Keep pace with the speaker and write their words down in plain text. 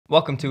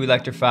Welcome to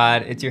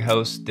Electrified. It's your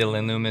host,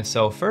 Dylan Loomis.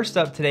 So first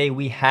up today,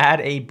 we had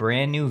a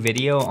brand new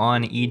video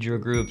on IDRA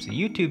Group's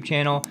YouTube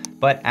channel,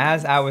 but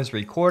as I was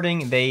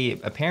recording,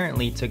 they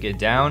apparently took it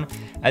down.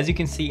 As you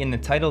can see in the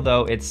title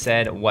though, it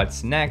said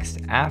what's next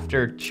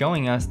after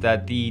showing us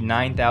that the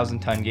 9,000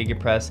 ton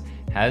Gigapress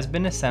has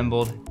been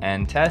assembled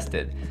and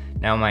tested.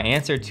 Now my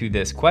answer to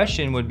this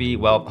question would be,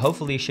 well,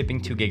 hopefully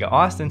shipping to Giga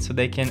Austin so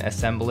they can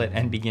assemble it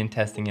and begin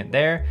testing it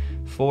there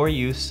for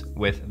use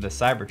with the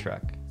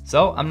Cybertruck.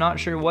 So I'm not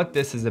sure what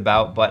this is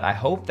about, but I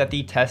hope that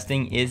the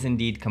testing is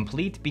indeed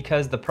complete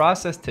because the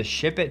process to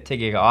ship it to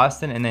Giga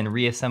Austin and then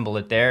reassemble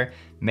it there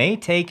may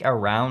take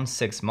around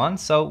 6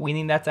 months, so we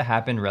need that to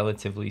happen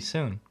relatively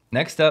soon.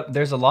 Next up,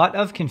 there's a lot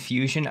of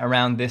confusion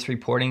around this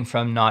reporting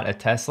from Not a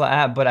Tesla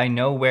app, but I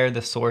know where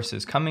the source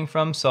is coming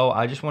from, so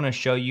I just want to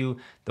show you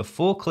the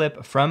full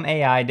clip from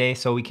AI Day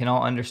so we can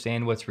all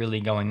understand what's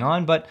really going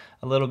on, but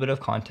a little bit of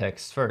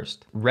context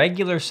first.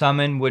 Regular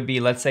summon would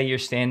be, let's say you're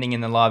standing in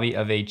the lobby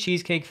of a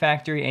cheesecake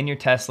factory and your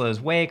Tesla is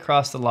way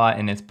across the lot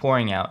and it's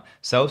pouring out.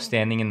 So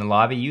standing in the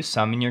lobby, you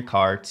summon your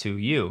car to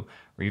you.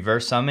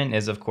 Reverse summon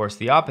is of course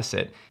the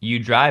opposite. You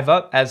drive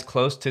up as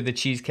close to the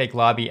cheesecake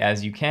lobby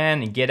as you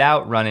can, get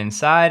out, run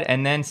inside,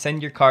 and then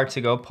send your car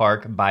to go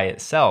park by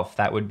itself.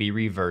 That would be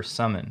reverse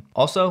summon.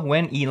 Also,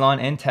 when Elon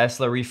and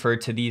Tesla refer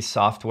to these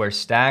software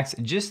stacks,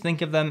 just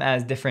think of them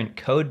as different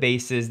code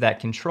bases that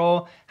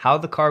control how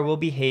the car will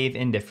behave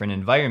in different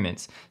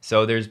environments.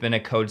 So there's been a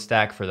code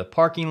stack for the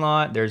parking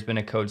lot, there's been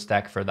a code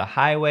stack for the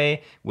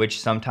highway,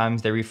 which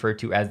sometimes they refer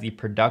to as the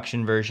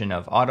production version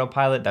of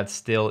autopilot that's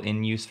still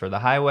in use for the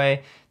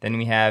highway. Then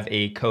we have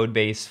a code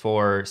base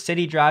for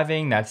city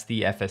driving, that's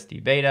the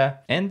FSD beta.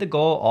 And the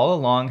goal all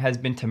along has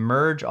been to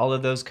merge all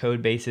of those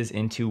code bases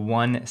into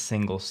one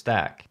single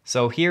stack.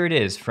 So here it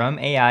is from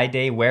AI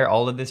Day where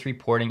all of this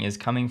reporting is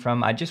coming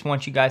from. I just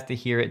want you guys to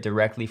hear it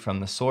directly from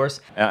the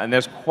source. And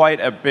there's quite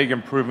a big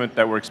improvement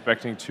that we're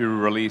expecting to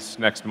release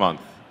next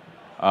month.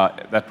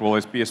 That will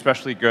be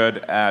especially good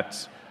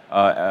at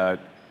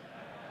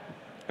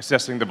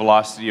assessing the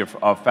velocity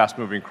of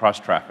fast-moving cross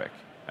traffic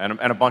and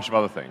a bunch of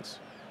other things.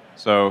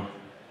 So,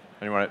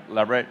 anyone want to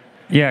elaborate?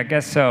 Yeah, I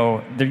guess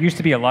so. There used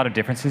to be a lot of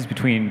differences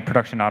between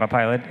production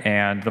autopilot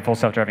and the full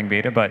self-driving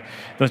beta, but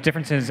those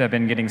differences have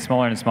been getting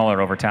smaller and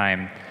smaller over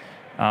time.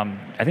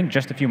 I think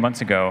just a few months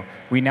ago,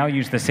 we now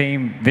use the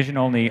same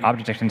vision-only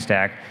object detection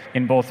stack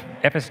in both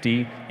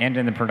FSD and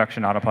in the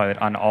production autopilot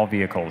on all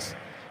vehicles.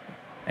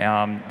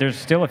 There's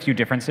still a few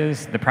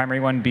differences, the primary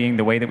one being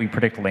the way that we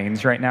predict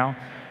lanes right now.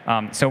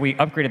 So we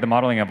upgraded the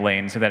modeling of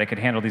lanes so that it could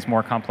handle these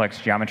more complex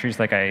geometries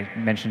like I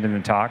mentioned in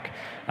the talk.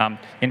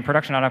 In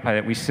production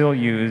autopilot, we still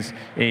use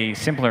a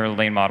simpler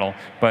lane model,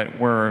 but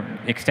we're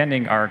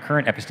extending our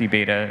current FSD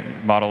beta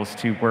models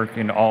to work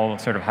in all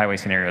sort of highway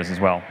scenarios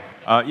as well.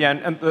 Yeah,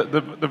 and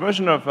the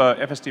version of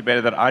FSD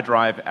beta that I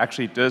drive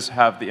actually does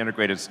have the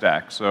integrated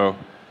stack. So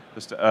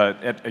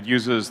it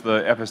uses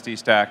the FSD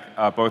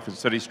stack both in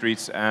city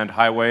streets and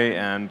highway,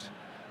 and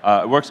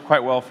it works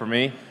quite well for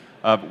me.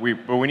 But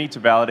we need to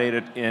validate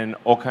it in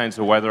all kinds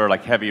of weather,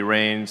 like heavy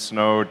rain,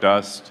 snow,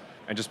 dust,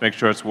 and just make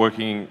sure it's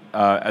working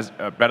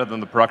better than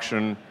the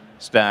production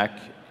stack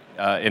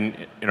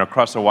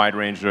across a wide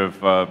range of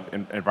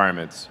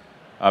environments.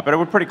 But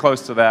we're pretty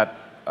close to that.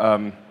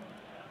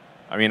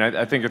 I mean,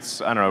 I think it's,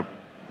 I don't know,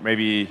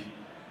 maybe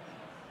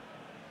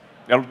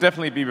it'll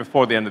definitely be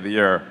before the end of the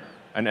year,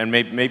 and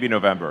maybe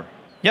November.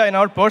 Yeah, in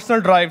our personal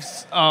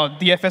drives,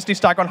 the FSD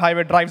stack on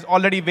highway drives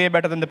already way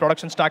better than the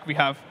production stack we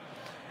have.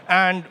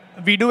 And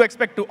we do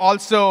expect to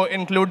also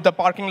include the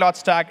parking lot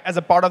stack as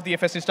a part of the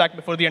FSD stack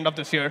before the end of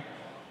this year.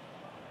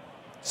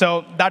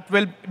 So that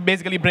will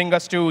basically bring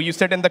us to you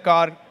sit in the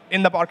car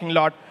in the parking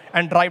lot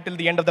and drive till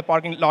the end of the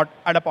parking lot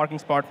at a parking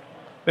spot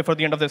before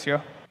the end of this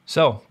year.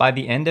 So by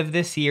the end of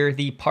this year,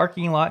 the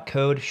parking lot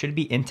code should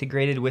be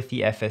integrated with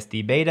the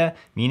FSD beta,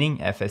 meaning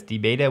FSD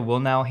beta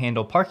will now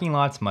handle parking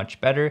lots much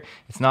better.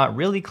 It's not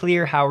really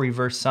clear how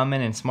reverse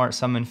summon and smart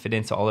summon fit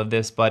into all of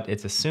this, but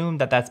it's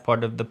assumed that that's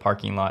part of the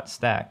parking lot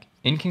stack.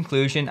 In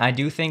conclusion, I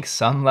do think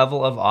some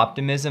level of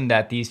optimism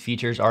that these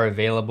features are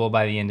available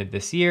by the end of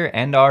this year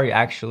and are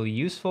actually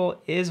useful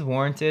is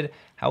warranted.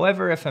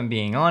 However, if I'm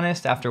being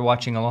honest, after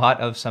watching a lot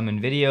of summon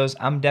videos,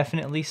 I'm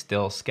definitely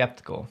still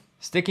skeptical.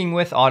 Sticking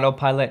with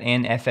autopilot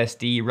and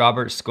FSD,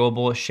 Robert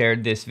Scoble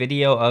shared this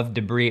video of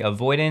debris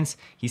avoidance.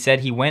 He said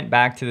he went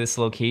back to this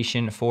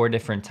location 4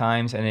 different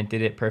times and it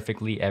did it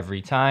perfectly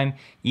every time,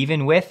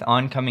 even with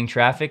oncoming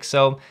traffic.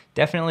 So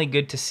definitely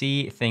good to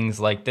see things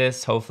like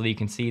this. Hopefully you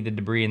can see the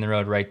debris in the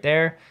road right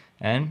there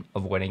and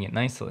avoiding it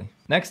nicely.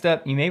 Next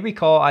up, you may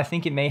recall, I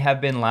think it may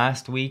have been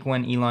last week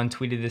when Elon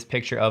tweeted this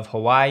picture of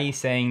Hawaii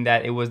saying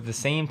that it was the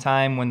same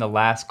time when the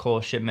last coal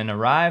shipment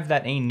arrived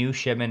that a new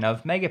shipment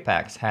of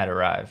megapacks had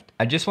arrived.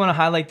 I just want to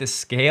highlight the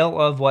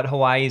scale of what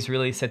Hawaii is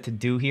really set to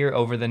do here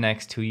over the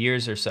next 2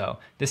 years or so.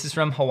 This is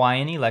from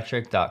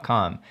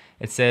HawaiianElectric.com.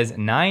 It says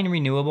 9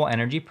 renewable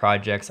energy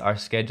projects are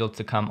scheduled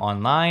to come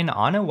online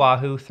on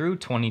Oahu through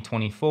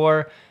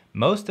 2024.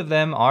 Most of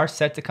them are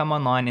set to come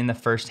online in the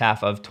first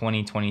half of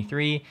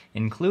 2023,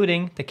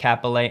 including the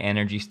Kapolei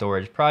energy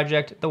storage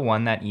project, the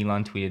one that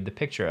Elon tweeted the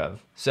picture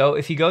of. So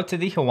if you go to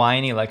the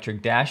Hawaiian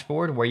Electric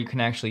dashboard where you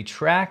can actually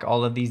track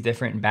all of these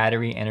different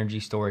battery energy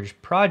storage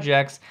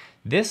projects,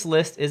 this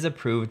list is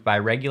approved by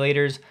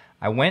regulators.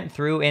 I went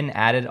through and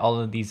added all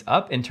of these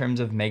up in terms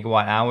of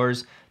megawatt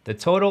hours. The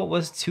total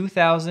was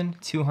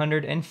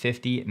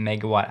 2,250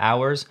 megawatt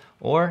hours,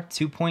 or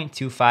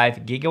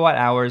 2.25 gigawatt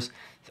hours,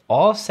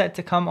 all set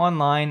to come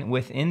online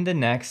within the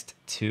next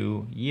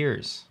 2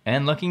 years.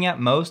 And looking at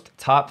most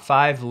top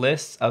 5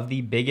 lists of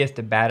the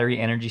biggest battery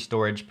energy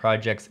storage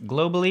projects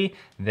globally,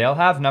 they'll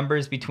have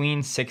numbers between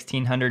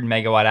 1,600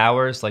 megawatt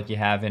hours like you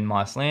have in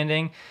Moss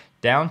Landing,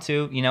 down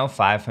to,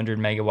 500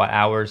 megawatt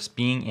hours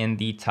being in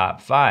the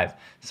top 5.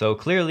 So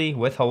clearly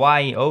with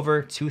Hawaii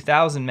over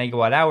 2,000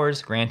 megawatt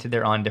hours, granted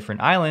they're on different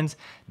islands,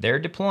 they're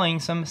deploying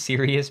some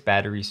serious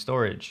battery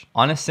storage.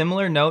 On a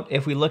similar note,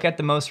 if we look at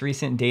the most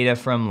recent data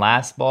from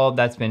LastBulb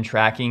that's been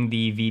tracking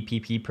the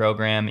VPP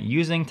program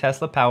using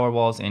Tesla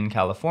Powerwalls in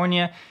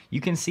California, you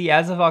can see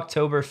as of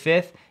October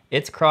 5th,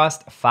 it's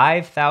crossed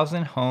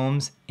 5,000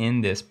 homes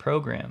in this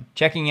program.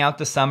 Checking out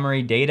the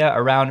summary data,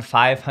 around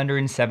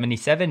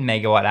 577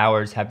 megawatt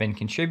hours have been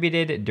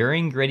contributed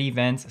during grid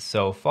events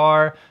so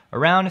far,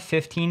 around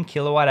 15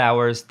 kilowatt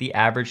hours the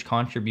average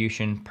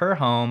contribution per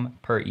home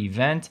per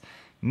event,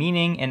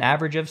 meaning an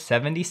average of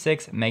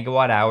 76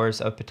 megawatt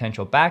hours of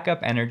potential backup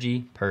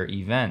energy per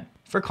event.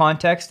 For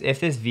context, if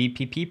this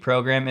VPP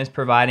program is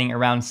providing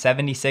around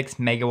 76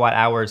 megawatt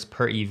hours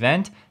per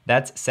event,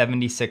 that's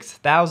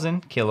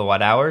 76,000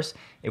 kilowatt hours.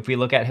 If we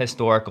look at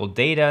historical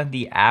data,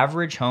 the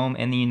average home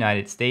in the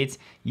United States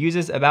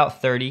uses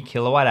about 30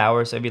 kilowatt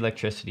hours of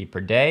electricity per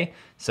day.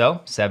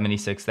 So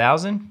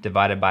 76,000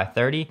 divided by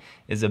 30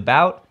 is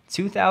about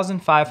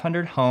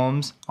 2,500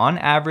 homes on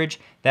average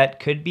that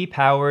could be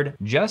powered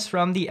just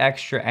from the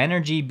extra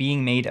energy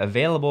being made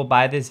available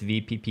by this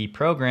VPP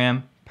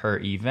program per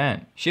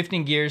event.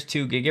 Shifting gears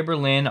to Giga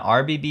Berlin,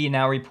 RBB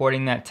now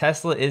reporting that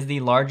Tesla is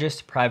the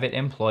largest private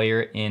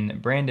employer in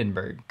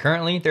Brandenburg.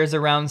 Currently, there's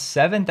around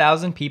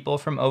 7,000 people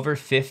from over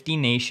 50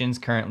 nations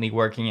currently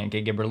working at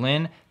Giga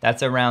Berlin.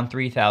 That's around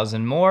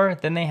 3,000 more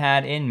than they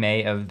had in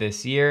May of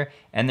this year,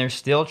 and they're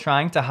still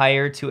trying to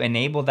hire to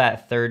enable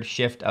that third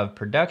shift of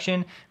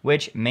production,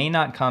 which may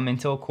not come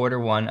until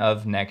Q1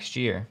 of next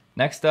year.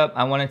 Next up,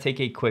 I want to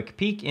take a quick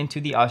peek into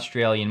the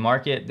Australian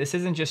market. This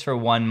isn't just for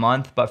 1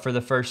 month, but for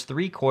the first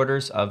 3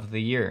 quarters of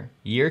the year.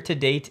 Year to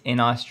date in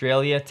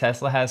Australia,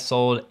 Tesla has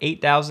sold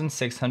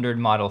 8,600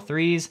 Model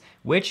 3s,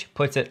 which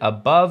puts it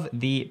above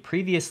the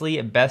previously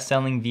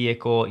best-selling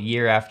vehicle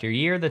year after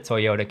year, the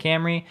Toyota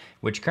Camry,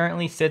 which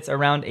currently sits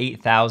around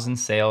 8,000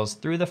 sales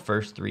through the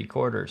first 3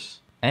 quarters.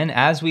 And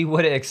as we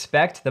would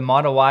expect, the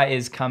Model Y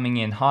is coming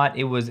in hot.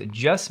 It was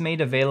just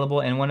made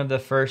available in one of the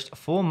first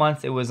full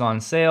months it was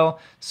on sale,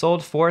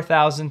 sold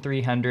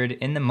 4,300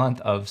 in the month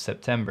of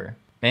September.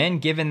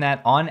 And given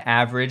that on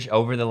average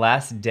over the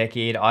last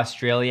decade,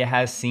 Australia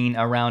has seen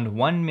around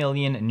 1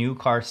 million new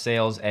car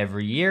sales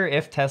every year,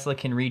 if Tesla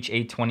can reach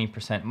a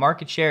 20%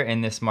 market share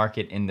in this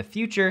market in the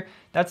future,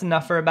 that's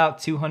enough for about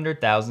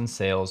 200,000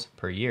 sales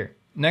per year.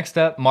 Next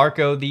up,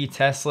 Marco, the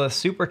Tesla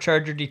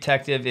Supercharger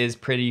detective, is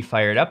pretty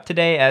fired up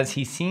today as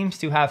he seems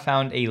to have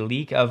found a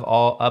leak of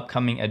all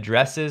upcoming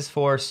addresses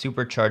for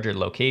Supercharger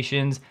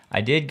locations.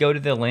 I did go to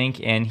the link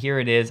and here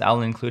it is.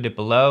 I'll include it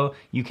below.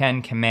 You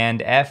can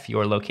Command F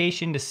your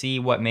location to see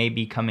what may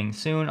be coming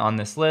soon on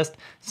this list.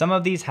 Some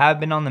of these have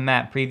been on the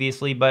map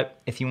previously,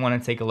 but if you want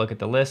to take a look at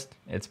the list,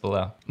 it's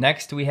below.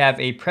 Next, we have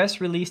a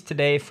press release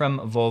today from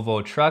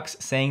Volvo Trucks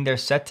saying they're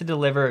set to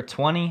deliver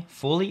 20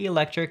 fully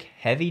electric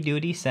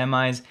heavy-duty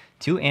semis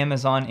to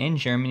Amazon in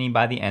Germany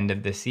by the end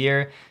of this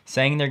year,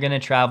 saying they're going to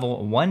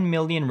travel 1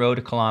 million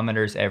road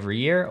kilometers every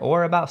year,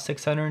 or about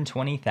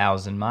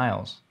 620,000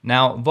 miles.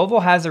 Now,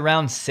 Volvo has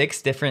around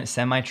 6 different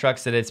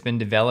semi-trucks that it's been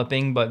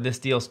developing, but this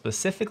deal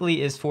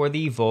specifically is for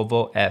the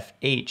Volvo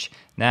FH.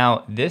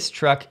 Now, this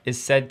truck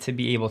is said to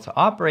be able to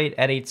operate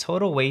at a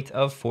total weight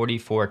of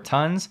 44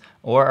 tons,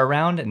 or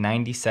around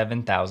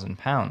 97,000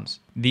 pounds.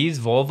 These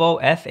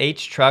Volvo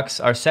FH trucks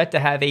are set to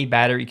have a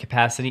battery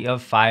capacity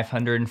of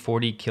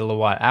 540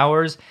 kilowatt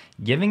hours,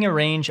 giving a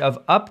range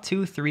of up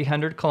to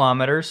 300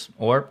 kilometers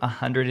or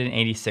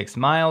 186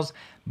 miles,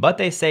 but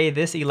they say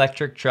this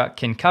electric truck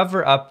can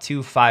cover up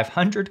to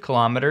 500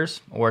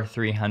 kilometers or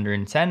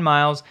 310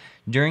 miles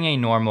during a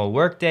normal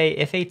workday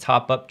if a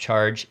top-up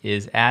charge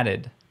is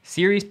added.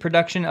 Series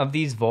production of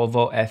these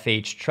Volvo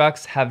FH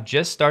trucks have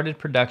just started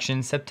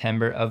production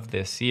September of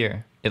this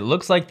year. It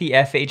looks like the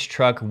FH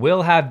truck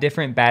will have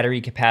different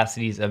battery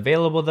capacities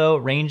available though,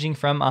 ranging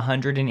from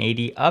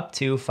 180 up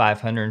to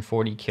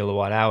 540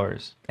 kilowatt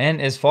hours.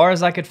 And as far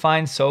as I could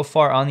find so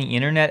far on the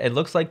internet, it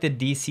looks like the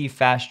DC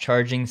fast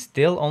charging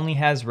still only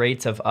has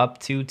rates of up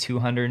to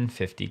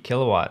 250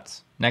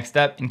 kilowatts. Next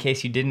up, in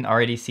case you didn't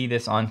already see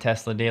this on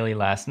Tesla Daily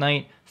last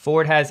night,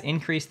 Ford has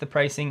increased the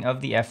pricing of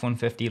the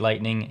F-150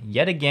 Lightning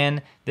yet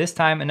again, this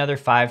time another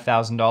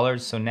 $5,000,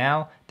 so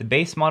now The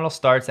base model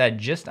starts at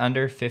just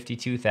under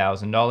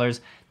 $52,000.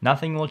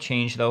 Nothing will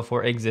change though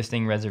for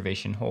existing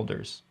reservation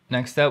holders.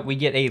 Next up, we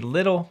get a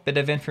little bit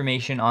of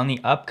information on the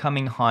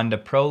upcoming Honda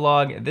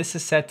Prologue. This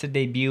is set to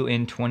debut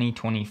in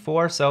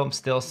 2024, so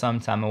still some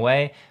time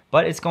away,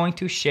 but it's going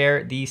to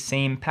share the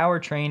same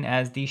powertrain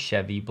as the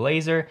Chevy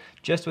Blazer,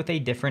 just with a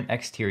different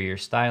exterior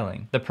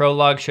styling. The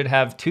Prologue should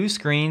have 2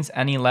 screens,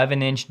 an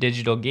 11-inch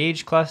digital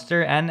gauge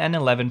cluster, and an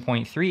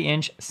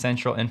 11.3-inch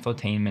central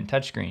infotainment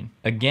touchscreen.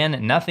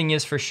 Again, nothing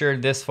is for sure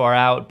this far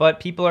out, but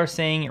people are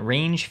saying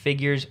range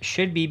figures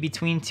should be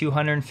between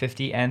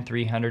 250 and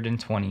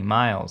 320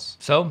 miles.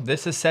 So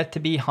this is set to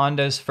be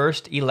Honda's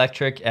first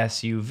electric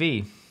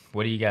SUV.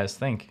 What do you guys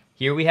think?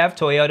 Here we have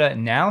Toyota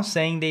now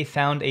saying they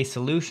found a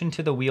solution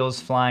to the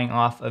wheels flying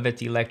off of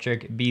its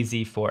electric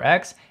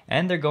BZ4X,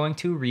 and they're going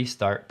to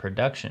restart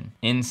production.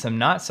 In some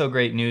not so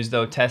great news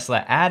though,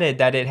 Tesla added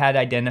that it had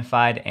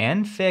identified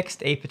and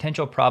fixed a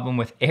potential problem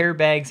with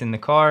airbags in the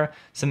car.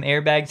 Some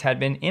airbags had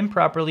been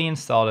improperly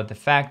installed at the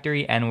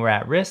factory and were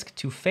at risk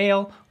to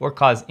fail or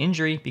cause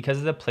injury because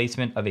of the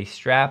placement of a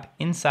strap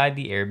inside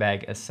the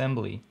airbag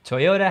assembly.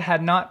 Toyota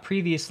had not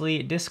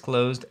previously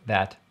disclosed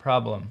that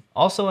problem.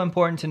 Also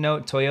important to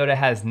note, Toyota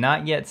has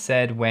not yet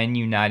said when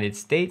United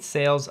States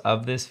sales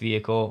of this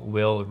vehicle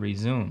will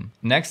resume.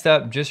 Next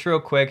up, just real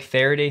quick,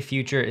 Faraday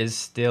future is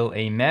still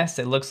a mess.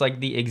 It looks like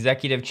the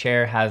executive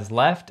chair has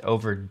left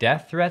over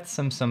death threats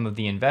from some of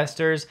the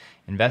investors.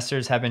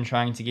 Investors have been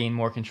trying to gain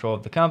more control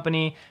of the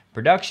company.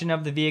 Production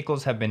of the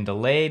vehicles have been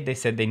delayed. They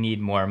said they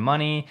need more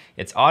money.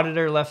 Its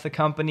auditor left the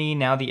company.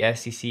 Now the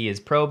SEC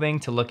is probing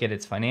to look at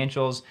its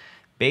financials.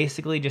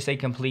 Basically just a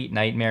complete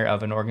nightmare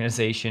of an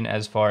organization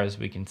as far as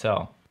we can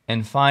tell.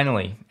 And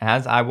finally,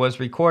 as I was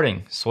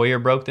recording, Sawyer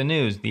broke the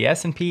news. The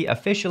S&P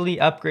officially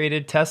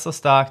upgraded Tesla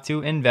stock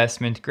to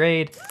investment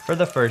grade for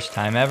the first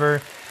time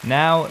ever.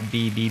 Now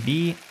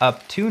BBB,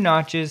 up 2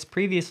 notches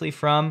previously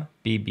from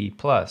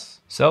BB+.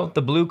 So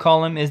the blue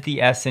column is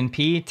the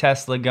S&P,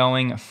 Tesla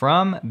going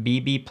from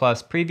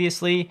BB+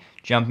 previously,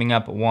 jumping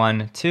up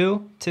 1,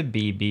 2 to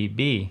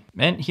BBB.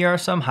 And here are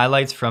some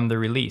highlights from the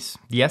release.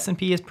 The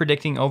S&P is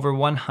predicting over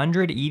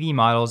 100 EV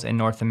models in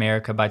North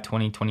America by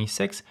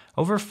 2026,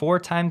 over 4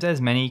 times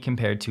as many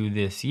compared to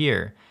this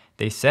year.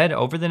 They said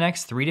over the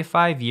next 3 to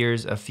 5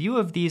 years, a few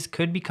of these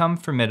could become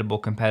formidable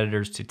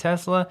competitors to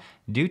Tesla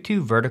due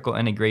to vertical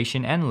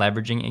integration and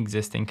leveraging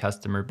existing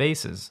customer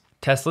bases.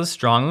 Tesla's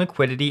strong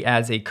liquidity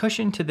adds a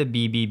cushion to the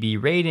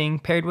BBB rating,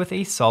 paired with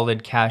a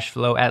solid cash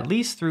flow at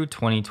least through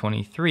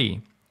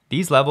 2023.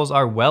 These levels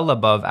are well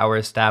above our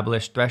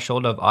established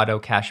threshold of auto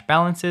cash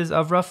balances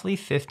of roughly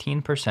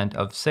 15%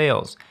 of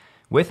sales.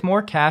 With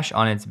more cash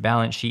on its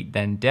balance sheet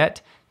than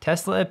debt,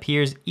 Tesla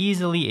appears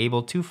easily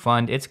able to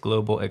fund its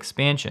global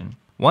expansion.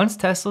 Once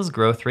Tesla's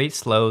growth rate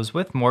slows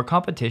with more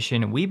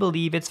competition, we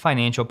believe its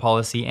financial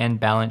policy and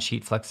balance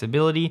sheet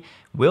flexibility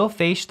will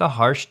face the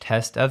harsh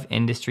test of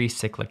industry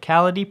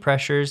cyclicality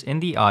pressures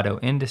in the auto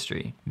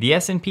industry. The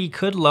S&P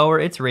could lower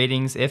its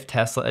ratings if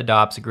Tesla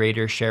adopts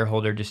greater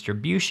shareholder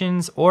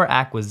distributions or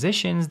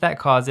acquisitions that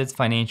cause its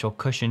financial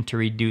cushion to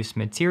reduce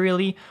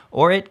materially,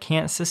 or it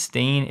can't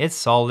sustain its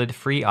solid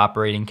free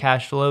operating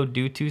cash flow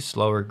due to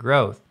slower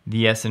growth.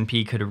 The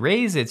S&P could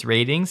raise its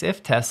ratings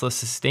if Tesla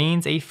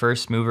sustains a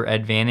first mover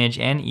advantage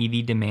and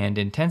EV demand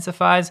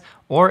intensifies,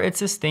 or it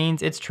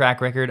sustains its track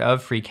record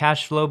of free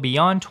cash flow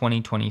beyond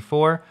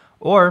 2024,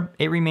 or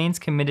it remains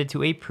committed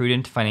to a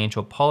prudent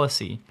financial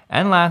policy.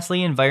 And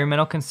lastly,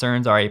 environmental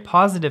concerns are a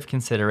positive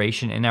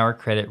consideration in our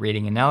credit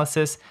rating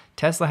analysis.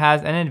 Tesla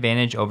has an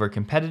advantage over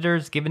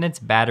competitors given its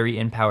battery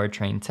and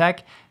powertrain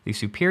tech, the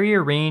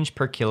superior range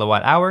per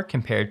kilowatt hour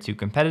compared to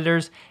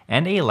competitors,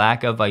 and a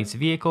lack of ICE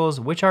vehicles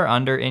which are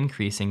under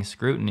increasing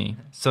scrutiny.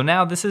 So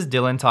now this is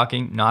Dylan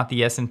talking, not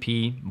the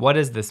S&P. What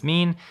does this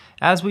mean?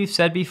 As we've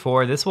said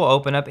before, this will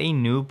open up a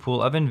new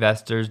pool of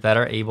investors that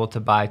are able to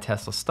buy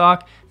Tesla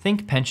stock.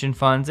 Think pension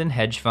funds and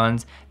hedge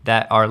funds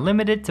that are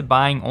limited to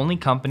buying only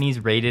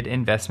companies rated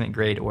investment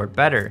grade or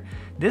better.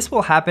 This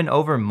will happen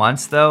over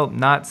months though,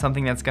 not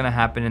something that's going to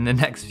happen in the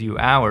next few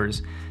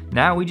hours.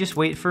 Now we just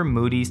wait for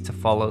Moody's to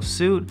follow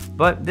suit,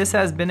 but this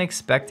has been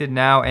expected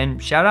now,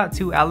 and shout out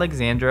to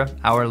Alexandra,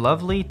 our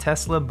lovely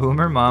Tesla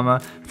boomer mama,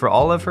 for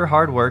all of her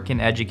hard work in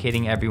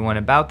educating everyone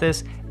about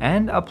this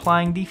and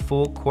applying the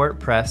full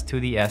court press to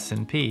the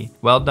S&P.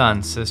 Well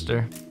done,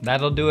 sister.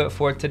 That'll do it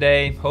for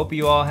today. Hope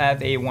you all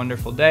have a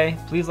wonderful day.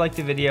 Please like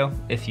the video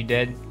if you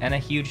did, and a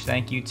huge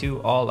thank you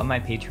to all of my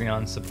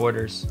Patreon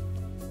supporters.